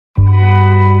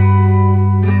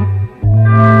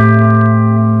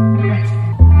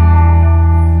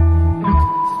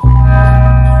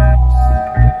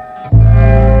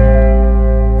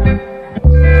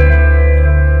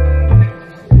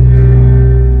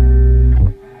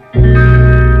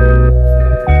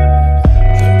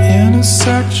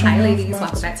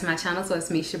to my channel. So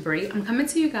it's me, Shabree. I'm coming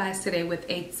to you guys today with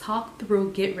a talk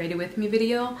through get ready with me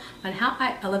video on how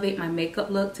I elevate my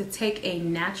makeup look to take a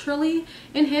naturally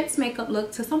enhanced makeup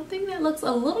look to something that looks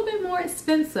a little bit more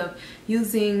expensive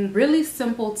using really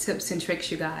simple tips and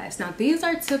tricks, you guys. Now these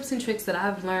are tips and tricks that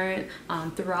I've learned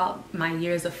throughout my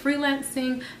years of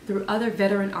freelancing, through other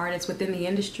veteran artists within the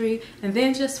industry, and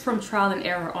then just from trial and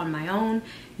error on my own.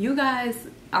 You guys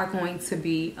are going to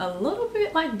be a little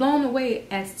bit like blown away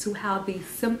as to how these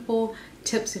simple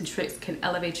tips and tricks can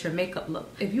elevate your makeup look.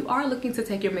 If you are looking to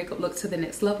take your makeup look to the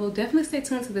next level, definitely stay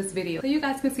tuned to this video so you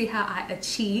guys can see how I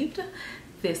achieved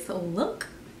this look.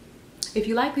 If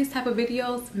you like these type of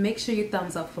videos, make sure you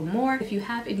thumbs up for more. If you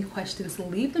have any questions,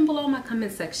 leave them below in my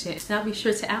comment section and I'll be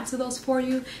sure to answer those for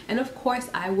you. And of course,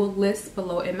 I will list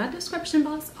below in my description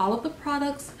box all of the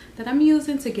products that I'm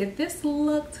using to get this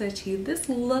look, to achieve this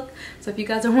look. So if you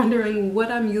guys are wondering what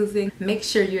I'm using, make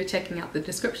sure you're checking out the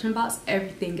description box.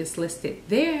 Everything is listed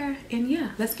there. And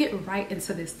yeah, let's get right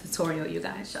into this tutorial, you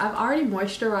guys. I've already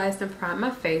moisturized and primed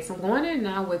my face. I'm going in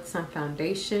now with some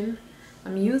foundation.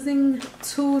 I'm using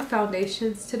two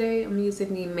foundations today. I'm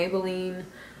using the Maybelline,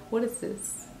 what is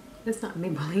this? It's not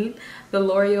Maybelline. The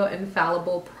L'Oreal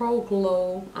Infallible Pro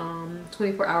Glow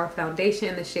 24-hour foundation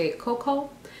in the shade Cocoa.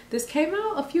 This came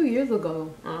out a few years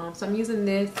ago. So I'm using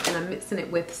this and I'm mixing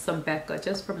it with some Becca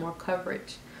just for more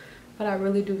coverage. But I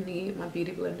really do need my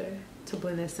beauty blender to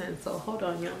blend this in. So hold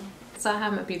on, y'all. So I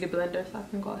have my beauty blender so I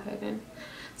can go ahead and...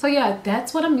 So yeah,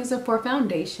 that's what I'm using for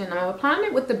foundation. I'm applying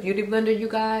it with the beauty blender, you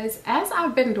guys. As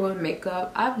I've been doing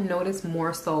makeup, I've noticed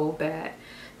more so that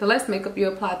the less makeup you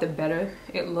apply, the better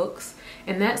it looks.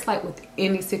 And that's like with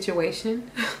any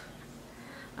situation.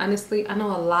 Honestly, I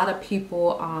know a lot of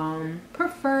people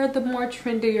prefer the more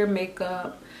trendier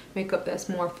makeup that's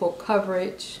more full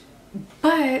coverage.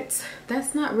 But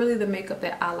that's not really the makeup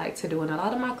that I like to do. And a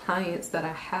lot of my clients that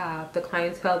I have, the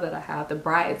clientele that I have, the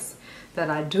brides that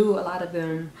I do, a lot of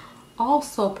them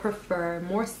also prefer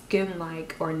more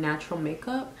skin-like or natural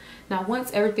makeup. Now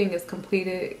once everything is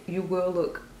completed, you will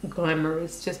look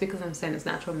glamorous. Just because I'm saying it's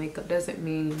natural makeup doesn't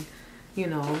mean, you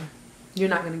know, you're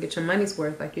not going to get your money's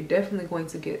worth. Like, you're definitely going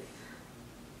to get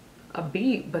a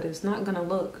beat, but it's not going to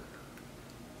look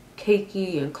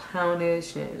cakey and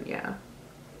clownish. And yeah,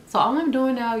 so all I'm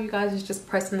doing now, you guys, is just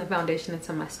pressing the foundation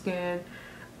into my skin.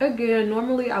 Again,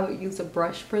 normally I would use a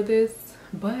brush for this,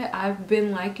 but I've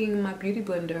been liking my beauty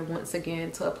blender once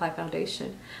again to apply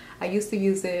foundation. I used to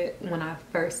use it when I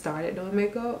first started doing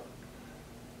makeup,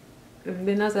 and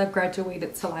then as I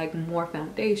graduated to like more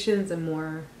foundations and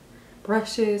more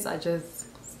brushes, I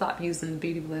just stopped using the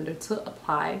beauty blender to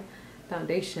apply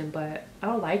foundation. But I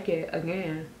don't like it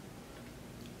again.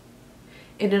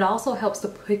 And it also helps to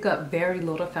pick up very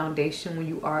little foundation when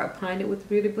you are applying it with the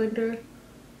beauty blender.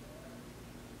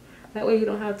 That way you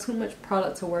don't have too much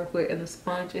product to work with and the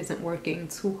sponge isn't working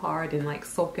too hard and like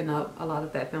soaking up a lot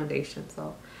of that foundation.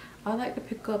 So I like to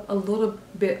pick up a little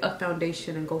bit of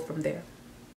foundation and go from there.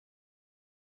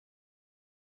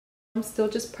 I'm still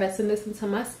just pressing this into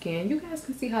my skin. You guys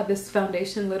can see how this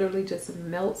foundation literally just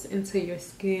melts into your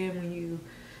skin when you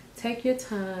take your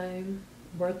time,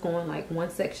 work on like one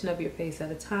section of your face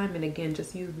at a time, and again,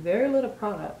 just use very little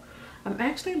product. I'm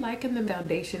actually liking the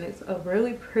foundation. It's a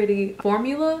really pretty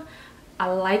formula. I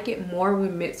like it more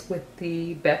when mixed with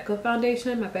the Becca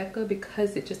foundation, my Becca,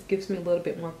 because it just gives me a little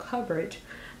bit more coverage.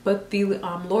 But the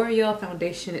L'Oreal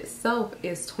foundation itself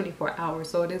is 24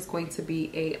 hours, so it is going to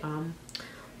be a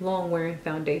long wearing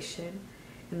foundation.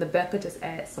 And the Becca just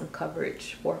adds some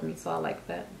coverage for me, so I like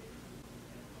that.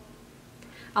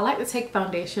 I like to take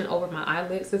foundation over my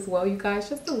eyelids as well, you guys,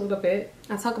 just a little bit.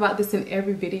 I talk about this in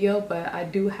every video, but I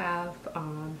do have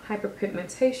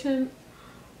hyperpigmentation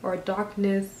or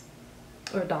darkness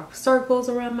or dark circles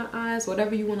around my eyes,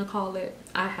 whatever you want to call it.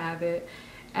 I have it,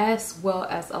 as well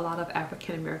as a lot of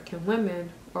African American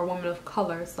women or women of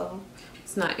color. So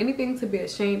it's not anything to be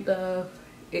ashamed of.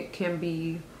 It can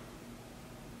be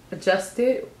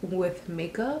adjusted with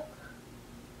makeup.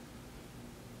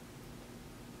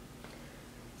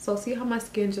 So see how my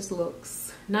skin just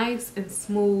looks nice and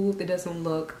smooth. It doesn't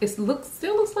look,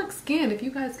 still looks like skin. If you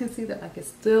guys can see that, like, it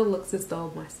still looks as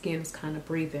though my skin is kind of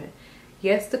breathing.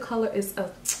 Yes, the color is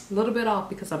a little bit off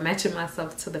because I'm matching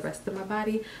myself to the rest of my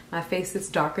body. My face is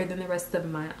darker than the rest of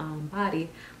my body,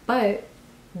 but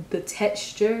the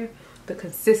texture, the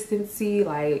consistency,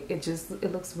 like,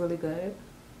 it looks really good.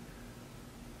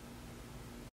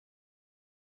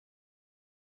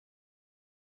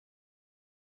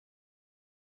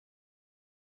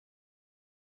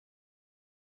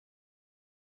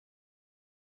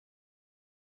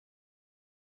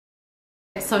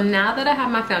 So now that I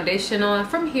have my foundation on,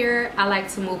 from here I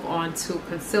like to move on to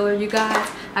concealer, you guys.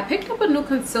 I picked up a new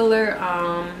concealer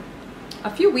a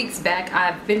few weeks back.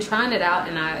 I've been trying it out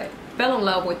and I fell in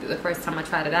love with it the first time I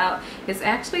tried it out. It's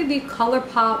actually the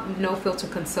Colourpop No Filter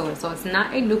Concealer. So it's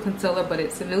not a new concealer, but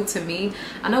it's new to me.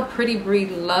 I know Pretty Bree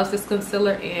loves this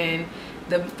concealer, and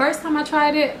the first time I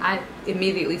tried it, I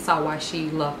immediately saw why she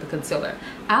loved the concealer.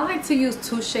 I like to use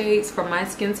 2 shades for my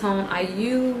skin tone. I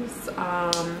use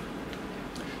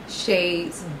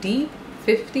shades Deep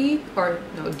 50, or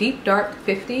no, Deep Dark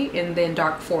 50 and then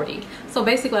Dark 40. So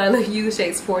basically I use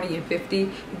shades 40 and 50.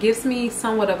 It gives me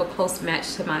somewhat of a close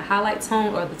match to my highlight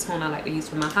tone, or the tone I like to use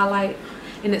for my highlight,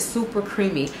 and it's super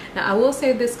creamy. Now I will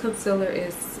say this concealer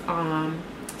is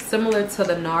similar to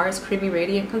the NARS Creamy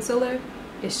Radiant Concealer.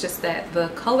 It's just that the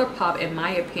Colourpop, in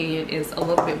my opinion, is a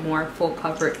little bit more full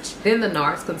coverage than the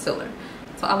NARS concealer.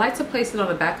 So I like to place it on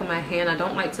the back of my hand. I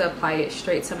don't like to apply it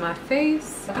straight to my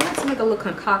face. I like to make a little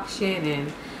concoction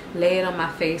and lay it on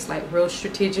my face like real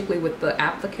strategically with the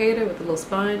applicator, with the little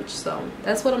sponge. So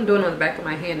that's what I'm doing on the back of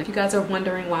my hand. If you guys are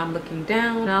wondering why I'm looking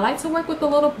down, I like to work with a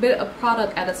little bit of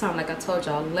product at a time. Like I told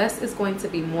y'all, less is going to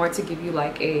be more to give you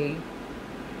like a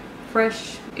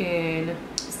fresh and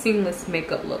seamless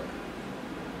makeup look.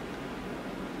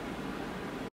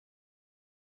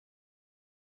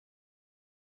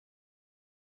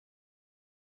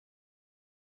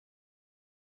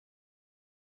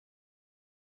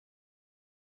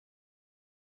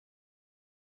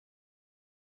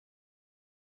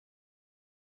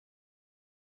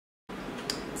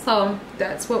 So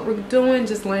that's what we're doing,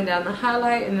 just laying down the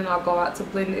highlight, and then I'll go out to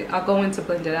blend it. I'll go in to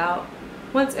blend it out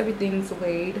once everything's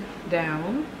laid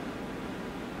down.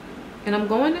 And I'm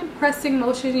going in pressing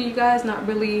motion, you guys, not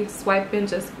really swiping,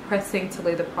 just pressing to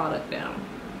lay the product down.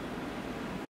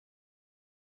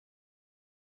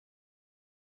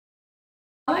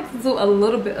 I like to do a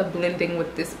little bit of blending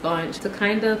with this sponge to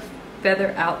kind of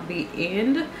feather out the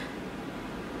end,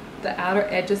 the outer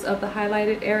edges of the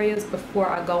highlighted areas, before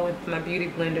I go in with my beauty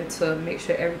blender to make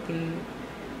sure everything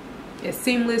is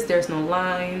seamless. There's no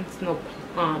lines, no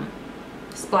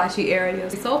splotchy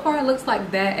areas. So far it looks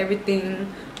like that.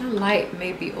 Everything, the light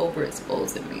may be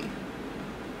overexposing me.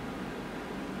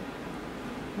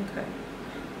 Okay,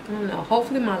 I don't know,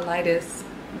 hopefully my light is,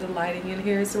 the lighting in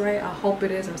here is right. I hope it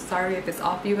is. I'm sorry if it's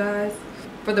off, you guys.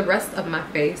 For the rest of my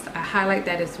face, I highlight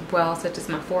that as well, such as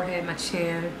my forehead, my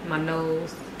chin, my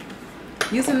nose,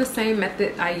 using the same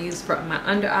method I use for my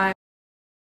under eye.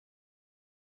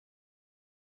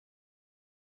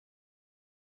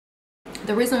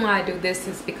 The reason why I do this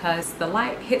is because the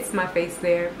light hits my face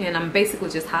there, and I'm basically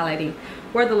just highlighting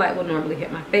where the light will normally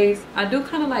hit my face. I do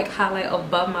kind of like highlight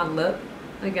above my lip.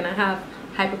 Again, I have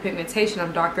hyperpigmentation.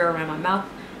 I'm darker around my mouth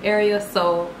area,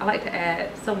 so I like to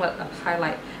add somewhat of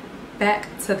highlight back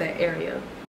to that area.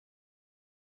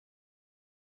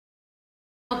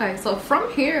 Okay, so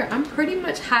from here, I'm pretty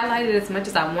much highlighted as much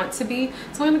as I want to be.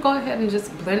 So I'm gonna go ahead and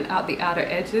just blend out the outer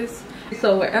edges.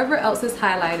 So wherever else is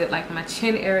highlighted, like my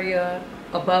chin area,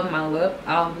 above my lip,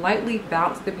 I'll lightly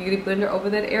bounce the beauty blender over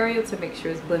that area to make sure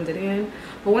it's blended in.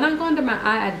 But when I go under my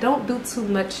eye, I don't do too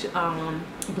much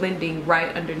blending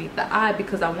right underneath the eye,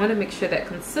 because I wanna make sure that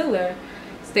concealer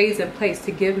stays in place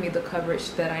to give me the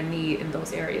coverage that I need in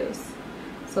those areas.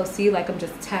 So see, like I'm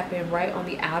just tapping right on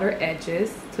the outer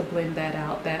edges to blend that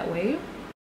out that way.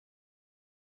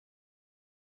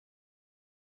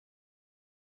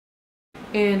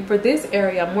 And for this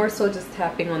area, I'm more so just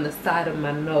tapping on the side of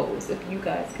my nose, if you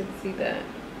guys can see that.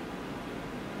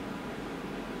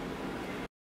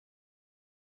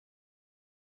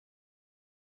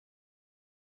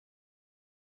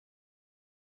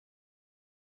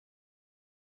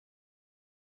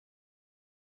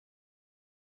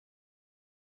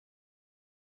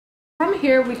 From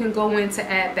here, we can go in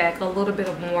to add back a little bit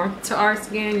of more to our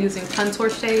skin using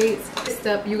contour shades. This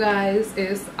step, you guys,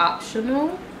 is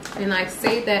optional, and I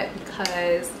say that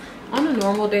because on a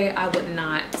normal day I would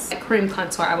not cream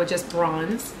contour. I would just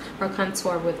bronze or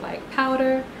contour with like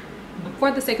powder.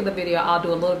 For the sake of the video, I'll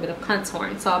do a little bit of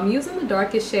contouring. So I'm using the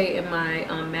darkest shade in my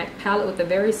MAC palette with a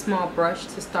very small brush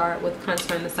to start with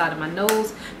contouring the side of my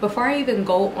nose. Before I even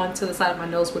go onto the side of my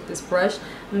nose with this brush,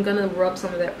 I'm gonna rub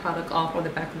some of that product off on the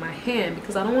back of my hand,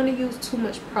 because I don't want to use too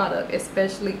much product,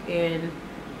 especially in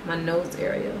my nose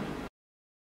area.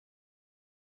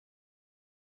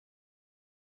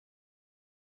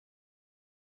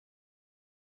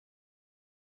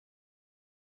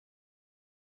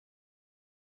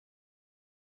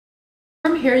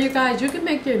 From here, you guys, you can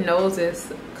make your nose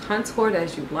as contoured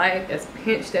as you like, as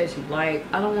pinched as you like.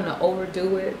 I don't want to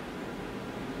overdo it.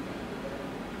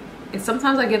 And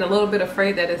sometimes I get a little bit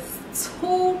afraid that it's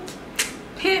too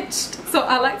pinched, so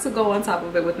I like to go on top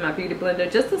of it with my beauty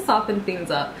blender just to soften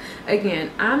things up. Again,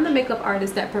 I'm the makeup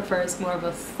artist that prefers more of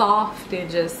a soft and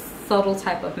just subtle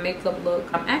type of makeup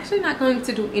look. I'm actually not going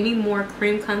to do any more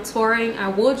cream contouring. I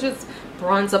will just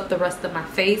bronze up the rest of my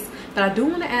face, but I do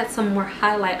want to add some more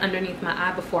highlight underneath my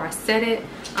eye before I set it.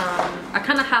 I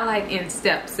kind of highlight in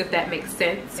steps, if that makes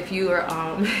sense. If you are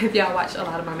if y'all watch a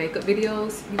lot of my makeup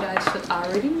videos, you guys should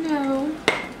already know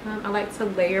I like to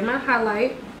layer my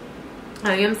highlight.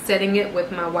 I am setting it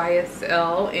with my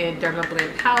YSL and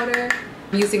Dermablend powder.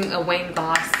 I'm using a Wayne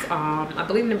Goss, I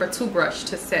believe #2 brush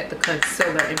to set the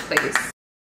concealer in place.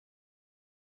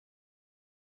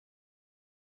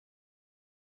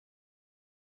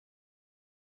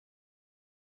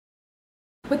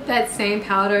 With that same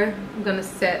powder, I'm gonna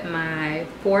set my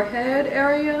forehead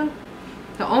area.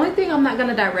 The only thing I'm not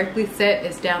gonna directly set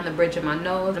is down the bridge of my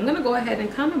nose. I'm gonna go ahead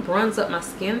and kind of bronze up my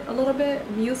skin a little bit.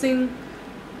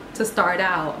 To start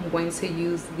out, I'm going to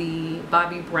use the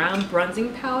Bobbi brown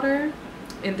bronzing powder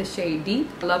in the shade Deep.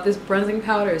 I love this bronzing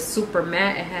powder. It's super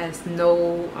matte. It has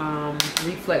no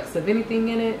reflex of anything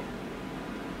in it,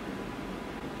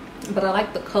 but I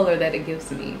like the color that it gives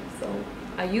me, so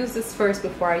I use this first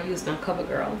before I use my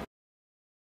Covergirl.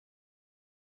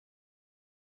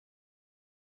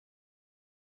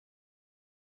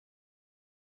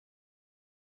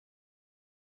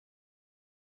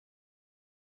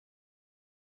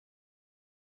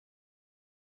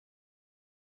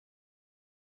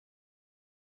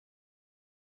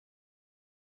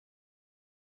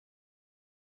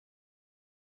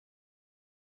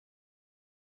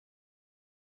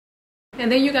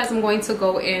 And then you guys, I'm going to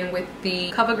go in with the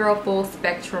Covergirl Full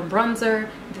Spectrum Bronzer.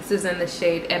 This is in the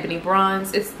shade Ebony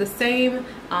Bronze. It's the same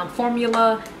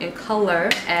formula and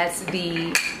color as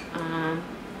the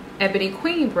Ebony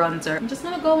Queen Bronzer. I'm just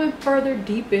going to go in further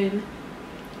deepen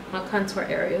my contour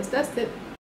areas. That's it.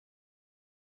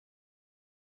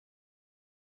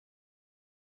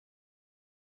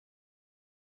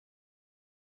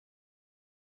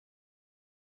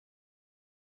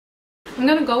 I'm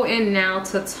gonna go in now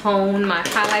to tone my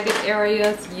highlighted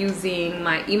areas using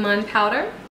my Iman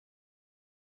powder.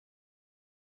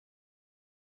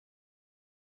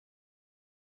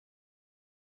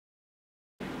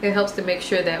 It helps to make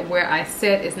sure that where I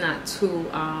set is not too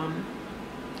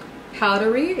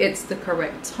powdery. It's the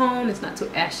correct tone. It's not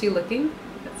too ashy looking.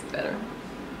 That's better.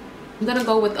 I'm gonna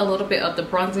go with a little bit of the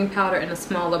bronzing powder in a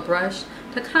smaller brush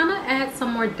to kind of add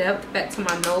some more depth back to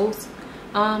my nose.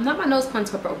 Not my nose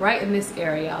contour, but right in this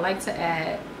area. I like to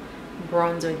add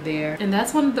bronzer there, and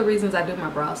that's one of the reasons I do my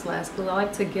brows last, because I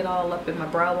like to get all up in my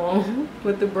brow bone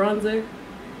with the bronzer.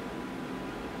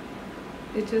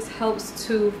 It just helps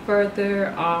to further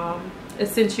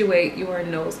accentuate your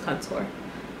nose contour,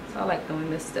 so I like doing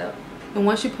this step. And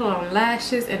once you put on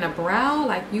lashes and a brow,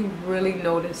 like, you really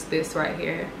notice this right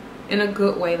here in a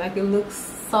good way. Like, it looks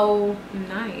so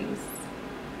nice.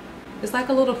 It's like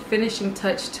a little finishing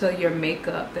touch to your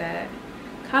makeup that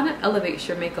kind of elevates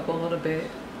your makeup a little bit.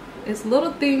 It's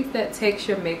little things that takes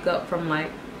your makeup from,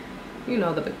 like, you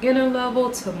know, the beginner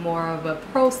level to more of a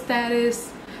pro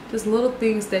status. Just little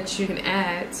things that you can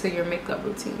add to your makeup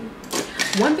routine.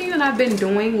 One thing that I've been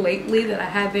doing lately that I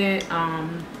haven't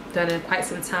done in quite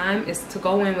some time is to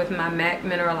go in with my MAC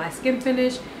Mineralized Skin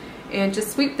Finish and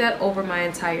just sweep that over my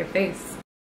entire face.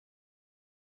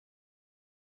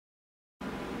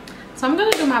 So I'm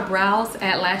gonna do my brows,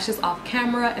 add lashes off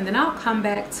camera, and then I'll come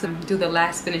back to do the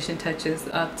last finishing touches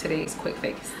of today's quick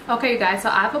face. Okay, you guys, so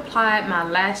I've applied my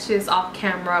lashes off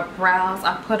camera, brows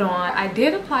I put on. I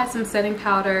did apply some setting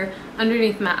powder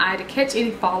underneath my eye to catch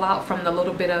any fallout from the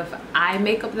little bit of eye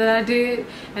makeup that I did.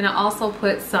 And I also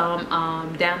put some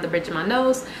down the bridge of my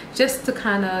nose just to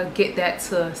kind of get that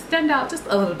to stand out just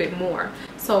a little bit more.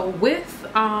 So with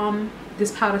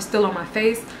this powder still on my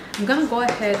face, I'm gonna go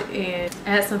ahead and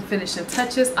add some finishing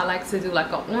touches. I like to do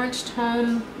like an orange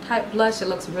tone type blush. It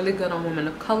looks really good on women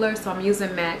of color, so I'm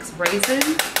using MAC's Raisin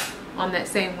on that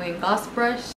same Wayne Goss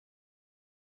brush.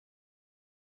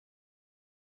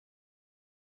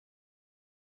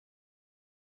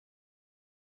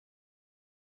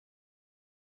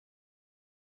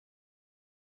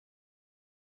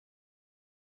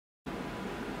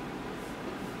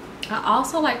 I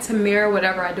also like to mirror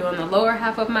whatever I do on the lower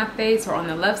half of my face, or on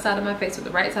the left side of my face or the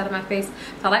right side of my face.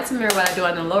 So I like to mirror what I do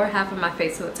on the lower half of my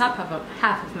face to the top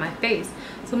half of my face.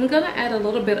 So I'm gonna add a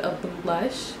little bit of the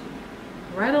blush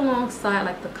right alongside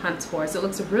like the contour. So it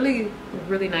looks really,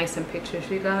 really nice in pictures,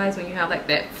 you guys, when you have like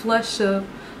that flush of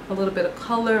a little bit of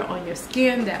color on your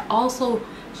skin that also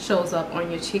shows up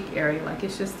on your cheek area. Like,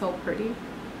 it's just so pretty.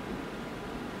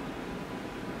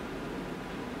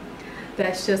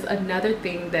 that's just another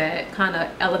thing that kind of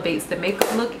elevates the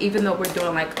makeup look. Even though we're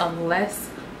doing like a less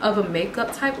of a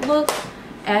makeup type look,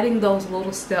 adding those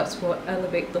little steps will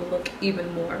elevate the look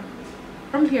even more.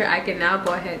 From here, I can now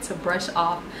go ahead to brush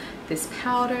off this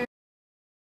powder.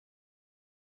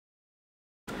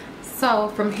 So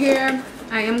from here,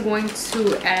 I am going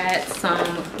to add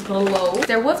some glow.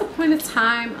 There was a point in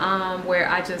time where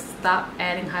I just stopped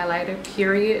adding highlighter,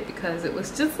 period, because it was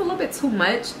just a little bit too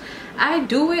much. I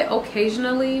do it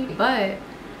occasionally, but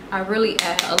I really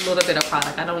add a little bit of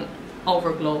product. I don't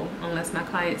overglow unless my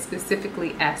client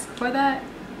specifically asks for that.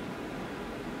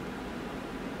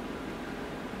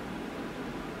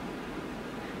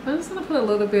 I'm just gonna put a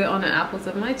little bit on the apples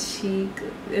of my cheek,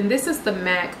 and this is the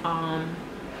MAC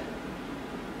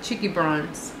Cheeky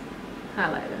Bronze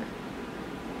highlighter.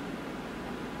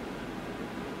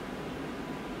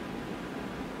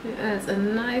 It adds a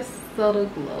nice subtle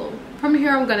glow. From here,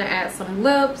 I'm gonna add some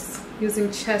lips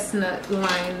using Chestnut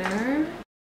Liner.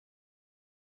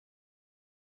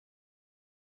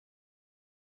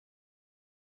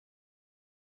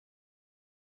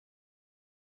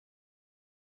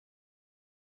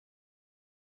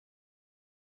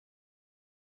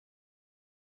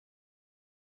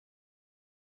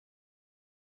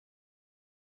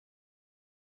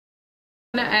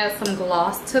 I'm gonna add some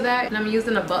gloss to that, and I'm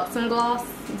using a Buxom gloss.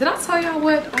 Did I tell y'all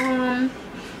what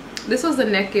this was a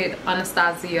Naked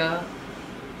Anastasia,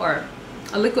 or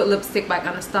a liquid lipstick by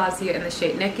Anastasia in the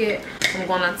shade Naked. I'm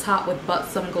going on top with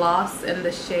Buxom gloss in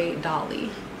the shade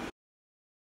Dolly.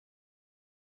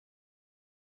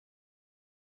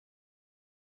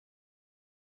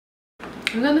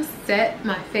 I'm gonna set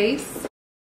my face.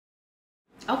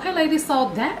 Okay ladies,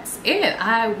 so that's it.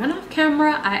 I went off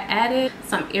camera, I added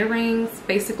some earrings,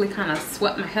 basically kind of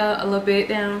swept my hair a little bit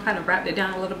down, kind of wrapped it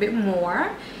down a little bit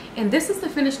more, and this is the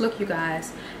finished look, you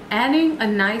guys. Adding a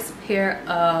nice pair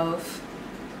of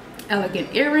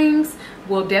elegant earrings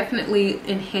will definitely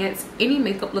enhance any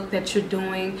makeup look that you're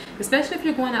doing, especially if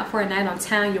you're going out for a night on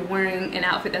town. You're wearing an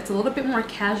outfit that's a little bit more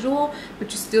casual,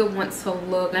 but you still want to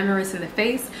look glamorous in the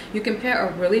face. You can pair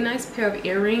a really nice pair of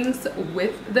earrings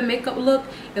with the makeup look.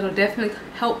 It'll definitely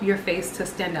help your face to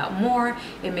stand out more.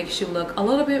 It makes you look a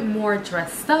little bit more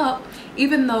dressed up,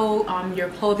 even though your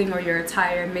clothing or your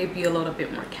attire may be a little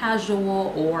bit more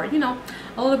casual, or you know,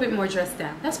 a little bit more dressed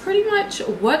down. That's pretty much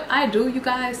what I do, you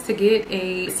guys, to get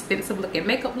a expensive looking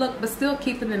makeup look, but still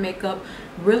keeping the makeup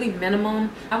really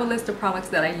minimum. I will list the products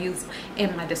that I use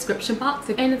in my description box,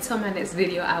 and until my next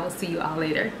video, I will see you all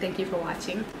later. Thank you for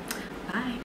watching. Bye.